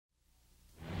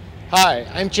Hi,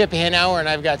 I'm Chip Hanauer, and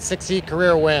I've got 60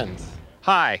 career wins.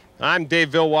 Hi, I'm Dave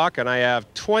Villwock, and I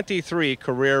have 23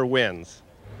 career wins.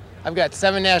 I've got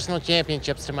 7 national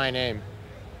championships to my name.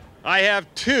 I have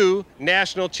 2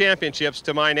 national championships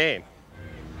to my name.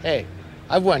 Hey,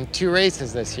 I've won 2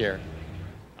 races this year.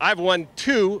 I've won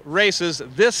 2 races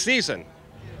this season.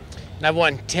 And I've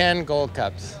won 10 Gold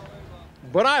Cups.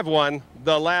 But I've won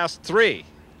the last 3.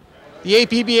 The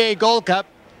APBA Gold Cup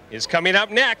is coming up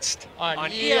next on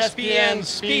ESPN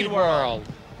Speed World.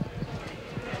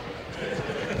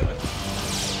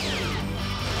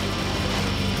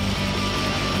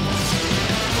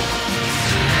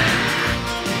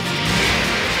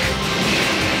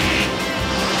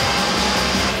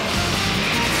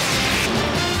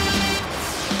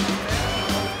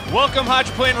 Welcome,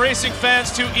 Hydroplane Racing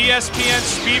fans, to ESPN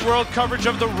Speed World coverage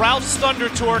of the Ralph's Thunder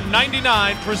Tour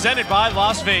 99 presented by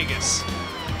Las Vegas.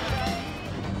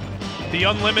 The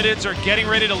Unlimiteds are getting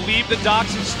ready to leave the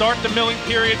docks and start the milling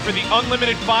period for the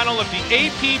Unlimited final of the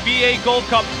APBA Gold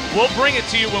Cup. We'll bring it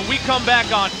to you when we come back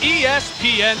on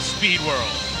ESPN Speed World.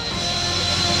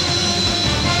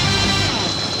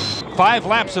 5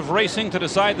 laps of racing to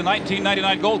decide the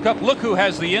 1999 Gold Cup. Look who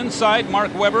has the inside,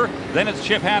 Mark Webber. Then it's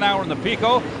Chip Hanauer in the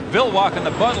Pico. Villwock and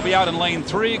the Bud will be out in lane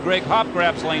 3. Greg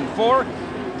Hopgraph's lane 4.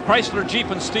 Chrysler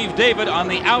Jeep and Steve David on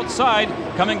the outside,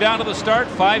 coming down to the start.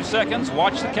 5 seconds.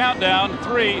 Watch the countdown.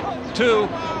 3, 2,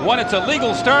 1. It's a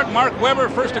legal start. Mark Webber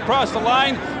first across the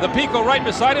line. The Pico right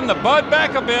beside him. The Bud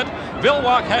back a bit.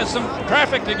 Villwock has some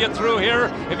traffic to get through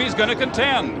here if he's going to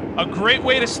contend. A great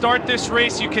way to start this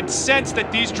race. You can sense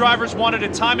that these drivers wanted to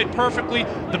time it perfectly.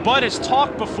 The Bud has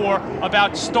talked before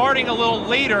about starting a little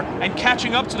later and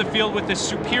catching up to the field with his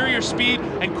superior speed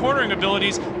and cornering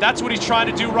abilities. That's what he's trying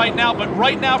to do right now. But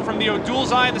right now, from the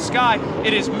O'Doul's eye in the sky,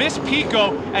 it is Miss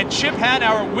Pico and Chip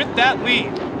Hanauer with that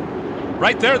lead.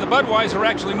 Right there, the Budweiser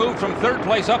actually moved from 3rd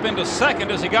place up into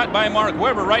 2nd as he got by Mark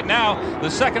Webber. Right now, the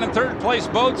 2nd and 3rd place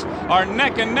boats are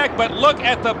neck and neck, but look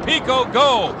at the Pico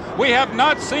go. We have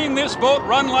not seen this boat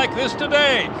run like this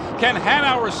today. Can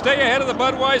Hanauer stay ahead of the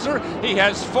Budweiser? He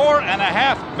has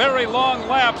 4.5 very long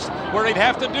laps where he'd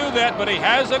have to do that, but he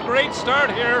has a great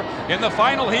start here in the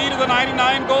final heat of the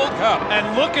 99 Gold Cup.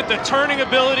 And look at the turning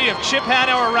ability of Chip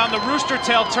Hanauer around the rooster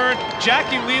tail turn.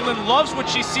 Jackie Leland loves what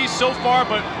she sees so far,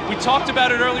 but we talked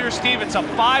about it earlier, Steve. It's a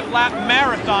 5-lap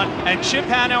marathon, and Chip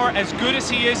Hanauer, as good as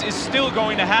he is still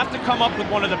going to have to come up with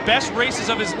one of the best races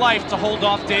of his life to hold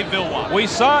off Dave Villwock. We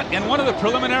saw it in one of the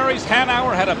preliminaries.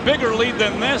 Hanauer had a bigger lead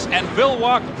than this, and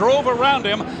Villwock drove around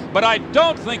him, but I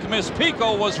don't think Miss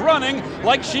Pico was running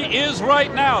like she is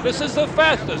right now. This is the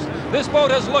fastest this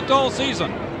boat has looked all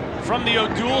season. From the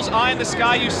O'Doul's eye in the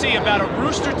sky, you see about a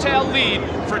rooster tail lead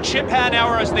for Chip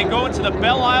Hanauer as they go into the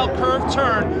Belle Isle curve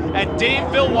turn, and Dave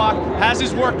Villwock has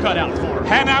his work cut out for him.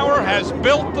 Hanauer has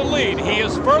built the lead. He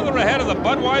is further ahead of the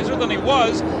Budweiser than he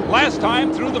was last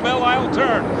time through the Belle Isle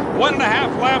turn.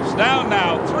 1.5 laps down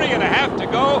now, 3.5 to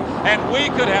go, and we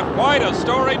could have quite a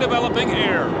story developing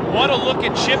here. What a look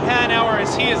at Chip Hanauer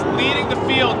as he is leading the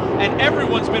field, and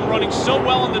everyone's been running so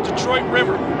well in the Detroit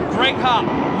River. Greg Hopp,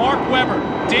 Mark Webber,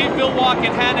 Dave Villwock,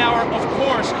 and Hanauer, of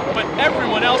course, but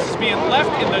everyone else is being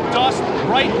left in the dust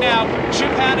right now.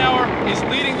 Chip Hanauer is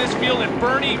leading this field, and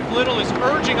Bernie Little is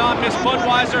urging on Miss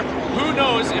Budweiser. Who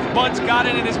knows if Bud's got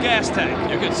it in his gas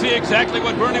tank? You can see exactly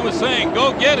what Bernie was saying.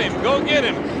 Go get him, go get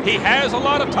him. He has a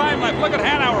lot of time left. Look at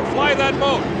Hanauer fly that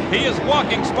boat. He is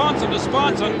walking sponson to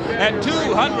sponson at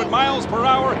 200 miles per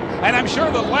hour, and I'm sure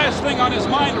the last thing on his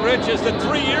mind, Rich, is that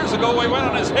 3 years ago we went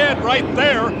on his head right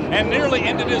there and nearly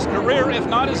ended his career, if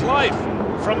not his life.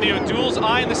 From the O'Doul's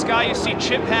eye in the sky, you see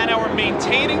Chip Hanauer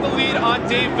maintaining the lead on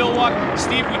Dave Villwock.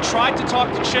 Steve, we tried to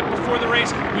talk to Chip before the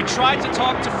race. We tried to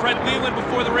talk to Fred Leland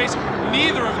before the race.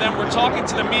 Neither of them were talking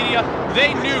to the media.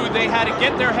 They knew they had to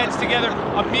get their heads together,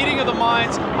 a meeting of the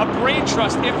minds, a brain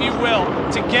trust, if you will,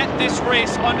 to get this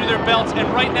race under their belts.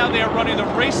 And right now they are running the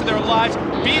race of their lives,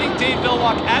 beating Dave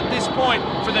Villwock at this point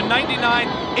for the 99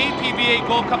 APBA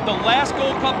Gold Cup, the last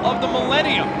Gold Cup of the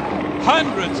millennium.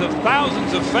 Hundreds of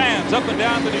thousands of fans up and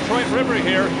down the Detroit River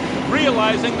here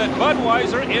realizing that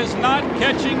Budweiser is not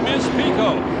catching Miss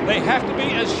Pico. They have to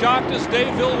be as shocked as Dave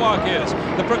Villwock is.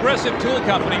 The Progressive Tool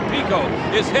Company, Pico,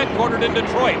 is headquartered in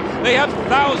Detroit. They have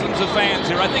thousands of fans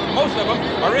here. I think most of them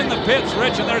are in the pits,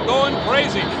 Rich, and they're going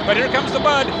crazy. But here comes the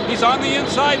Bud. He's on the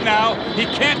inside now. He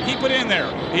can't keep it in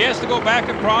there. He has to go back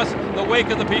across the wake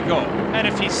of the Pico. and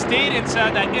if he stayed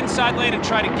inside that inside lane and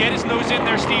tried to get his nose in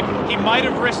there, Steve, he might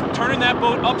have risked turning that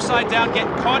boat upside down,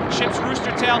 getting caught in Chip's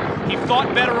rooster tail. He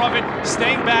thought better of it,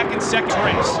 staying back in second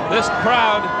race. This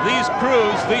crowd, these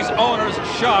crews, these owners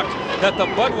shocked that the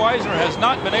Budweiser has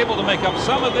not been able to make up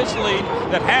some of this lead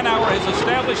that Hanauer has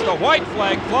established. The white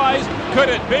flag flies. Could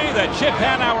it be that Chip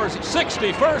Hanauer's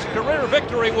 61st career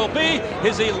victory will be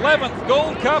his 11th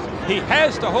Gold Cup? He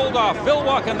has to hold off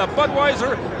Villwock and the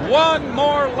Budweiser one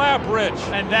more lap, Rich.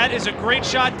 And that is a great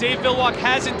shot. Dave Villwock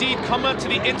has indeed come up to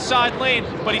the inside lane,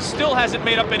 but he still hasn't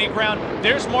made up any ground.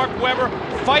 There's Mark Webber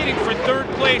fighting for third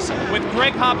place with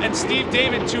Greg Hopp and Steve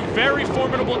David, two very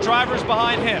formidable drivers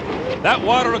behind him. That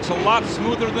water looks a lot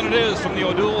smoother than it is from the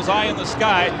O'Doul's eye in the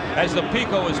sky as the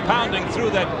Pico is pounding through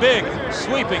that big,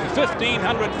 sweeping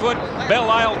 1,500-foot Belle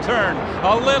Isle turn.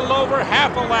 A little over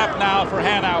half a lap now for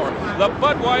Hanauer. The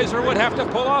Budweiser would have to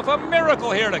pull off a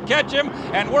miracle here to catch him,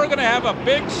 and we're going to have a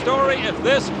big story if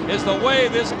this is the way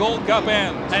this Gold Cup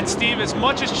ends. And Steve, as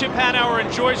much as Chip Hanauer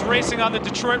enjoys racing on the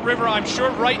Detroit River, I'm sure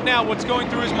right now what's going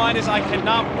through his mind is, I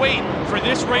cannot wait for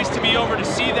this race to be over to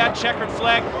see that checkered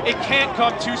flag. It can't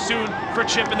come too soon for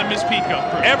Chip and the Miss Pico.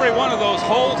 Every one of those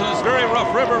holes in this very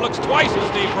rough river looks twice as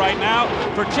deep right now.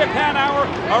 For Chip Hanauer,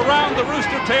 around the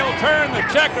rooster tail turn, the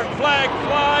checkered flag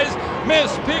flies.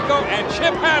 Miss Pico and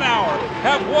Chip Hanauer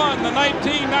have won the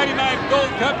 1999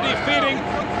 Gold Cup, defeating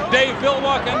Dave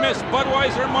Villwock and Miss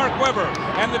Budweiser, Mark Webber.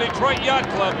 And the Detroit Yacht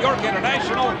Club, York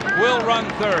International, will run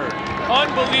third.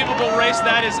 Unbelievable race.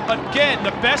 That is, again,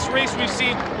 the best race we've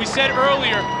seen. We said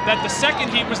earlier that the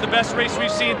second heat was the best race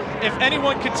we've seen. If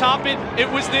anyone could top it, it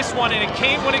was this one, and it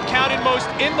came when it counted most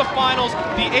in the finals.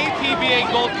 The APBA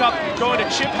Gold Cup going to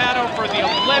Chip Hanauer for the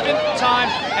 11th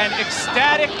time, and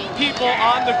ecstatic people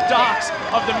on the docks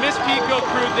of the Miss Pico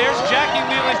crew. There's Jackie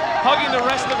Leland hugging the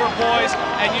rest of her boys,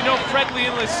 and you know Fred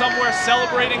Leland is somewhere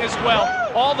celebrating as well.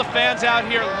 All the fans out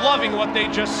here loving what they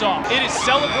just saw. It is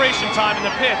celebration time in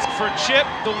the pits for Chip,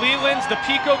 the Lelands, the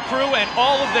Pico crew, and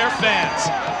all of their fans.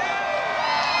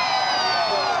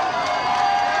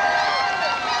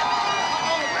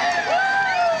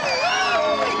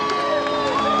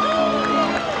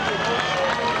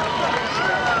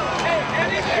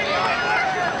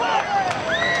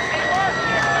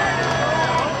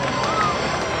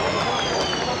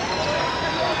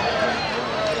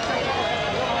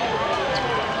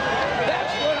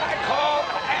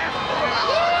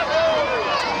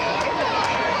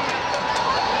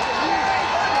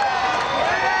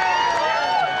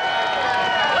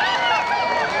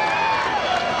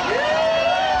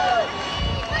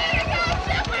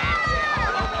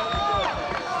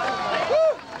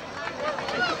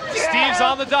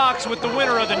 On the docks with the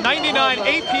winner of the 99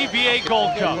 APBA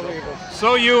Gold Cup.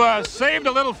 So you saved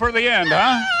a little for the end,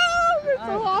 huh? Oh, it's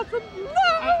so awesome.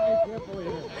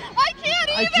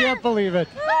 I can't believe it.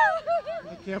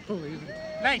 I can't believe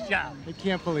it. Nice job. I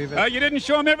can't believe it. You didn't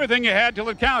show them everything you had till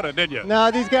it counted, did you?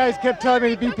 No, these guys kept telling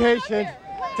me to be patient.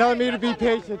 Telling me to be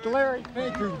patient. Larry,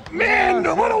 thank you. Man,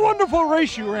 what a wonderful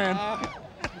race you ran.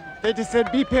 They just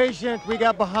said, be patient. We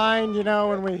got behind, you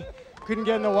know, and we couldn't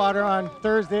get in the water on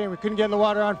Thursday, and we couldn't get in the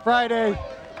water on Friday.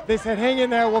 They said, hang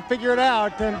in there, we'll figure it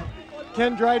out. And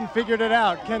Ken Dryden figured it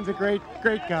out. Ken's a great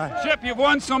guy. Chip, you've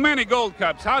won so many Gold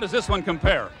Cups. How does this one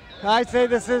compare? I say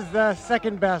this is the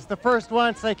second best. The first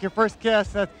one, it's like your first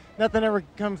kiss. Nothing ever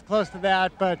comes close to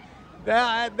that. But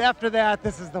after that,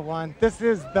 this is the one. This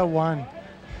is the one.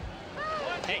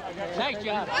 Hey, nice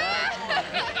job.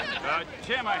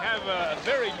 Jim, I have a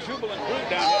very jubilant group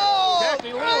down here.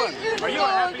 Jackie Leland, are you a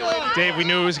happy lady? Dave, we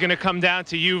knew it was going to come down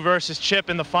to you versus Chip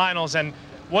in the finals, and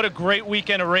what a great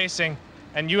weekend of racing.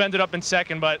 And you ended up in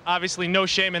second, but obviously no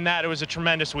shame in that. It was a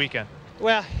tremendous weekend.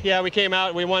 Well, yeah, we came out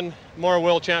and we won more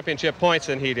World Championship points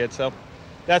than he did, so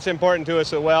that's important to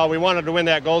us as well. We wanted to win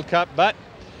that Gold Cup, but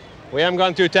we haven't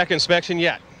gone through tech inspection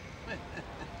yet.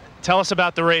 Tell us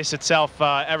about the race itself.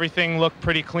 Everything looked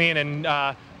pretty clean, and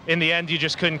in the end, you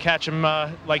just couldn't catch him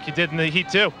like you did in the heat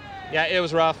too. Yeah, it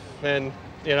was rough, and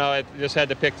you know, I just had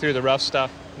to pick through the rough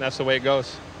stuff, and that's the way it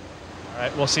goes. All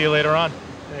right, we'll see you later on.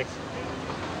 Thanks.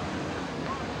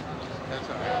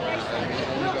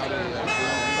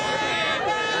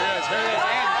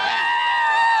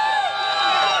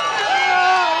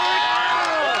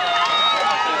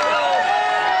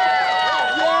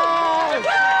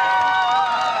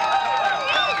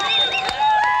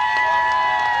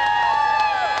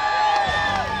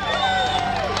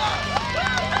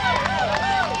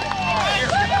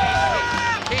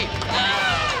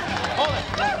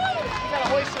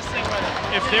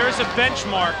 If there is a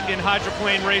benchmark in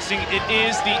hydroplane racing, it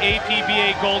is the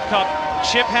APBA Gold Cup.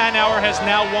 Chip Hanauer has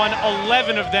now won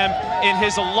 11 of them. in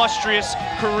his illustrious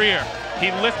career. He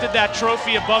lifted that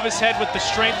trophy above his head with the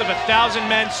strength of 1,000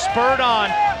 men, spurred on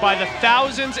by the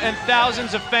thousands and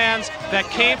thousands of fans that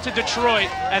came to Detroit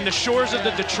and the shores of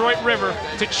the Detroit River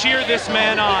to cheer this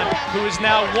man on, who is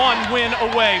now 1 win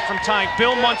away from tying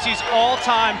Bill Muncie's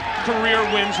all-time career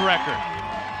wins record.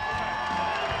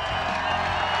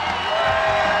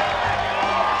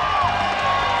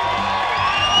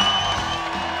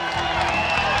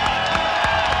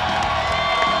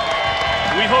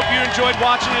 We hope you enjoyed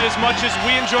watching it as much as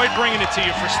we enjoyed bringing it to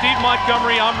you. For Steve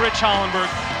Montgomery, I'm Rich Hollenberg.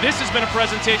 This has been a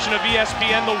presentation of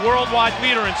ESPN, the worldwide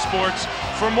leader in sports.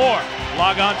 For more,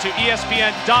 log on to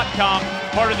ESPN.com,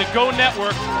 part of the Go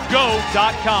Network,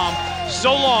 go.com.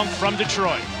 So long from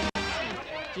Detroit.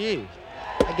 Gee,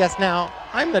 I guess now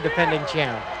I'm the defending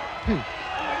champ.